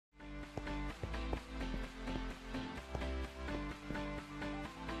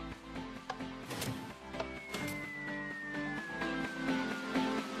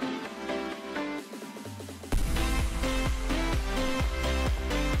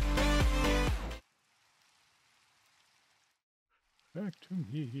back to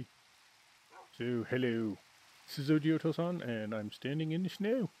me. So, hello. This is Ogioto-san, and I'm standing in the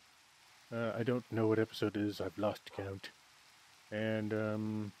snow. I don't know what episode it is. I've lost count.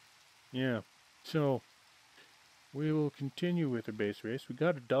 And, yeah. So, we will continue with the base race. We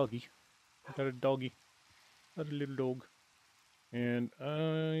got a doggy. Got a doggy. Got a little dog. And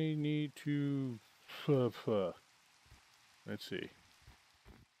I need to... Let's see.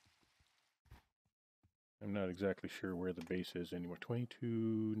 I'm not exactly sure where the base is anymore.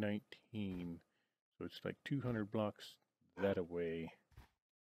 2219. So it's like 200 blocks that away.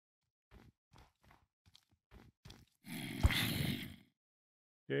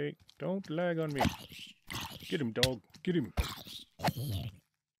 Okay, don't lag on me. Get him, dog. Get him.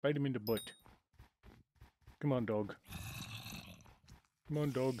 Bite him in the butt. Come on, dog. Come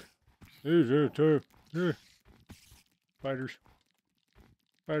on, dog. Spiders.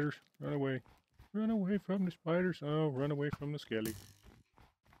 Spiders, run away. Run away from the spiders. Oh, run away from the skelly.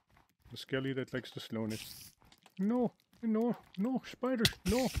 The skelly that likes the slowness. No, no, no, spiders.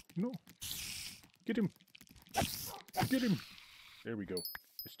 No, no. Get him. Get him. There we go.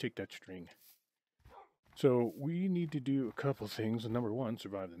 Let's take that string. So, we need to do a couple things. Number one,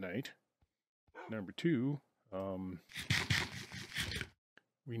 survive the night. Number two,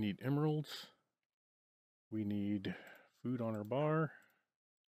 we need emeralds. We need food on our bar.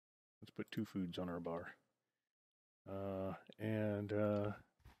 Let's put 2 foods on our bar.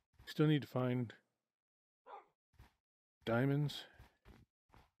 Still need to find diamonds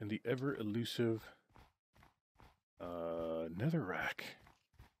and the ever elusive netherrack.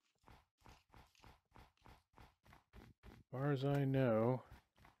 As far as I know,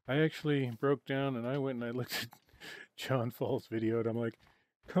 I actually broke down and I went and I looked at John Fall's video and I'm like,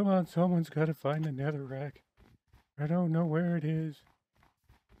 come on, someone's got to find the netherrack. I don't know where it is.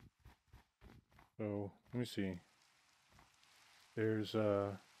 So, let me see. There's,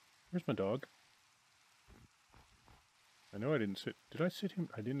 where's my dog? I know I didn't sit, did I sit him?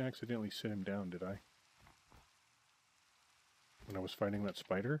 I didn't accidentally sit him down, did I? When I was fighting that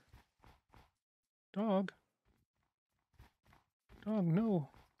spider? Dog? Dog, no.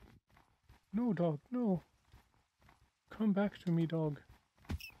 No, dog, no. Come back to me, dog.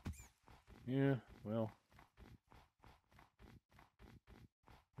 Yeah, well.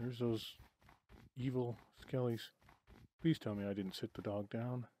 There's those evil skellies. Please tell me I didn't sit the dog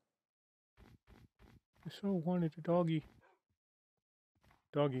down. I so wanted a doggy.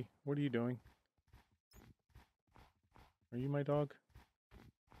 Doggy, what are you doing? Are you my dog?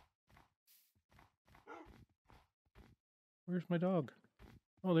 Where's my dog?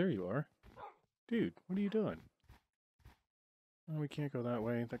 Oh, there you are. Dude, what are you doing? Oh, we can't go that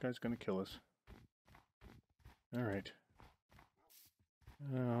way. That guy's gonna kill us. Alright.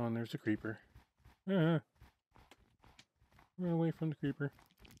 Oh, and there's a creeper. Run away from the creeper.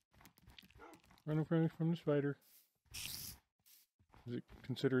 Run away from the spider. Is it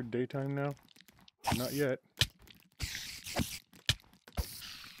considered daytime now? Not yet.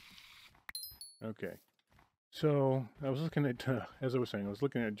 Okay. So, I was looking at, as I was saying, I was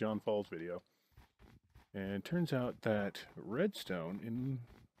looking at John Fall's video. And it turns out that redstone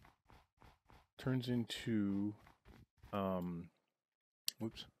turns into,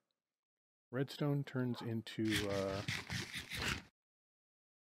 redstone turns into,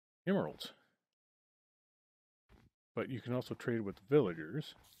 emeralds. But you can also trade with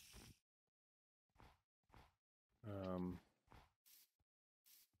villagers.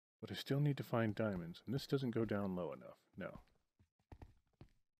 But I still need to find diamonds. And this doesn't go down low enough. No.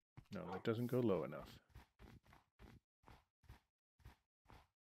 No, it doesn't go low enough.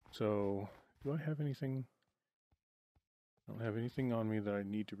 So, do I have anything? I don't have anything on me that I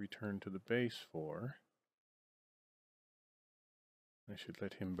need to return to the base for. I should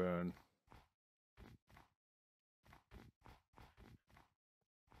let him burn.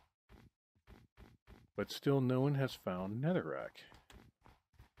 But still no one has found netherrack.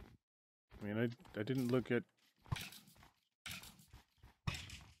 I mean, I didn't look at...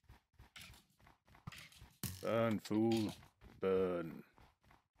 Burn, fool. Burn.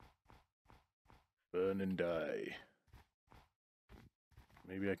 Burn and die.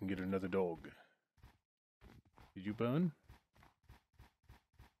 Maybe I can get another dog. Did you burn?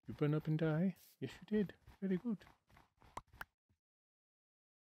 You burn up and die? Yes, you did. Very good.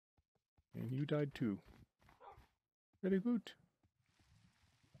 And you died too. Very good.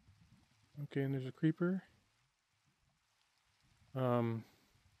 Okay, and there's a creeper.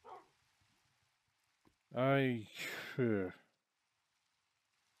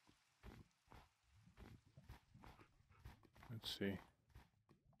 Let's see.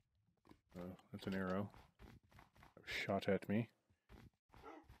 Oh, that's an arrow. Shot at me.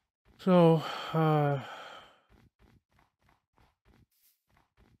 So, I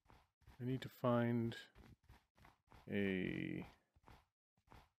need to find a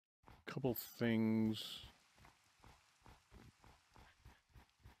couple things,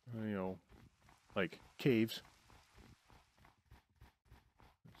 you know, like caves.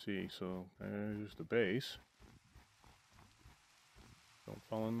 Let's see, so there's the base. Don't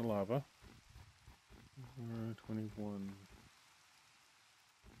fall in the lava. 21.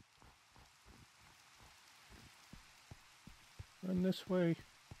 Run this way.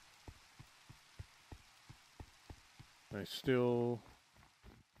 I still...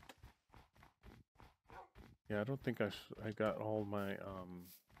 Yeah, I don't think I got all my,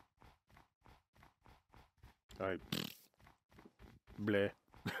 bleh.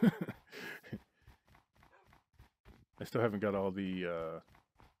 I still haven't got all the,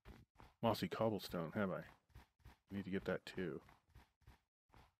 mossy cobblestone, have I? Need to get that too.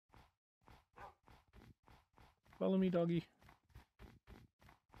 Follow me, doggy.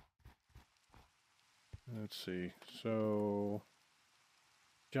 Let's see. So,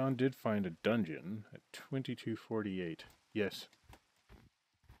 John did find a dungeon at 2248. Yes.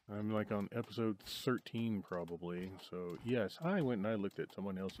 I'm like on episode 13 probably. So, yes, I went and I looked at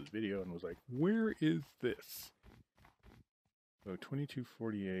someone else's video and was like, where is this? So,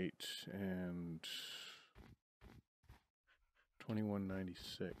 2248 and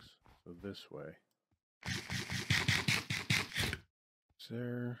 2196. So, this way. Is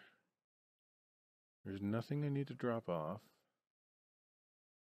there... There's nothing I need to drop off.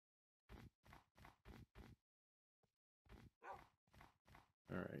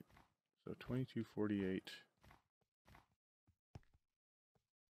 Alright, so 2248.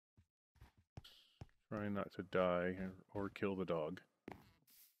 Try not to die or kill the dog.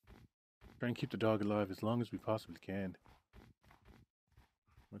 Try and keep the dog alive as long as we possibly can.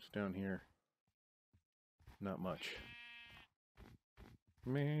 What's down here? Not much.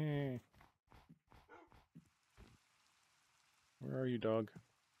 Meh. Where are you, dog?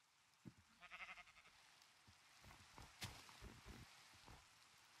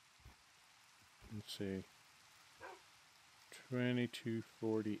 Let's see.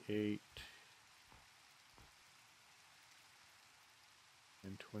 2248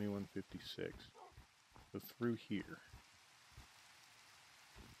 and 2156. So through here.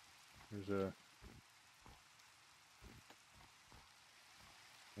 There's a...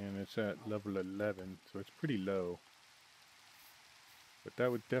 And it's at level 11, so it's pretty low. But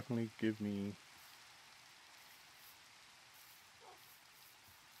that would definitely give me...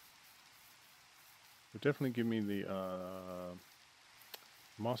 Would definitely give me the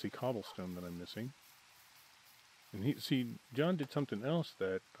mossy cobblestone that I'm missing. And see, John did something else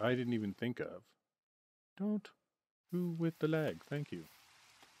that I didn't even think of. Don't fool with the lag, thank you.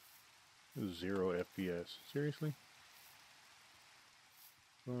 0 FPS, seriously?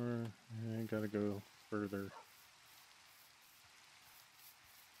 Or I gotta go further.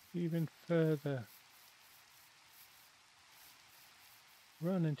 Even further.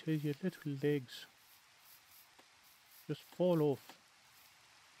 Run until your little legs just fall off.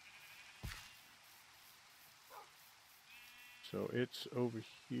 So it's over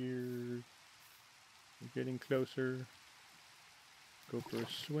here. We're getting closer. Go for a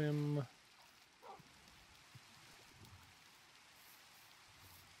swim.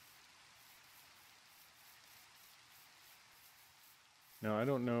 Now I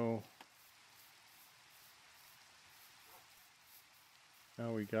don't know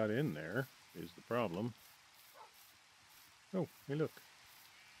how we got in there is the problem. Oh, hey look.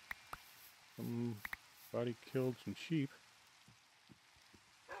 Somebody killed some sheep.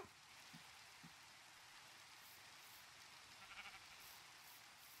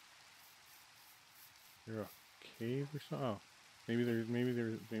 Is there a cave or something? Oh, maybe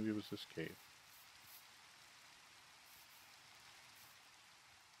it was this cave.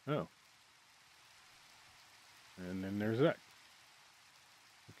 Oh. And then there's that.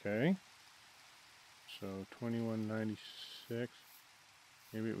 Okay. So 2196.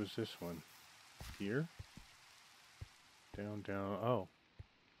 Maybe it was this one. Here. Down, down. Oh.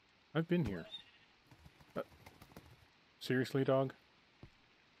 I've been here. Seriously, dog?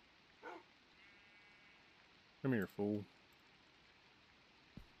 Come here, fool.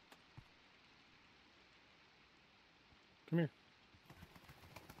 Come here.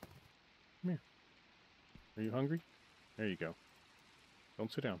 Come here. Are you hungry? There you go.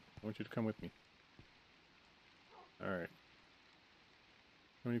 Don't sit down. I want you to come with me. Alright.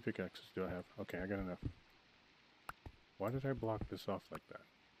 How many pickaxes do I have? Okay, I got enough. Why did I block this off like that?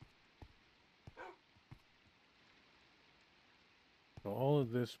 So all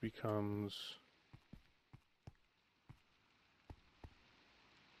of this becomes...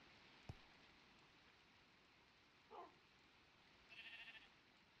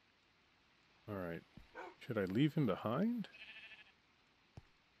 Alright. Should I leave him behind?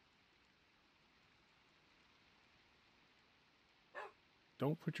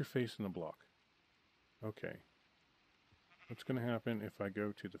 Don't put your face in the block. Okay. What's going to happen if I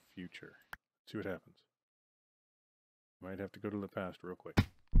go to the future? Let's see what happens. Might have to go to the past real quick.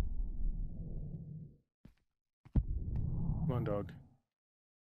 Come on, dog.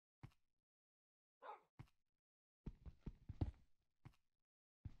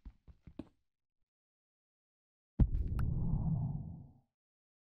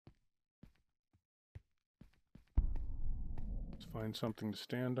 Let's find something to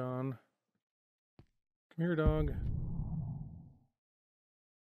stand on. Come here, dog.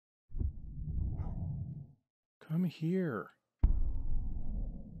 Come here. Come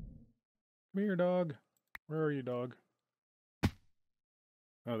here, dog. Where are you, dog?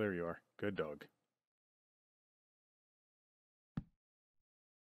 Oh, there you are. Good dog.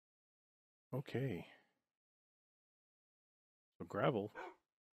 Okay. So gravel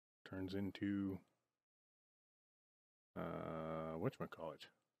turns into... whatchamacallit?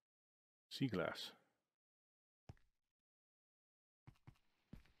 Sea glass.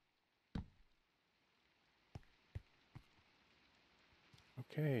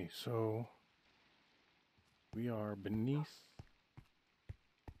 Okay, so... we are beneath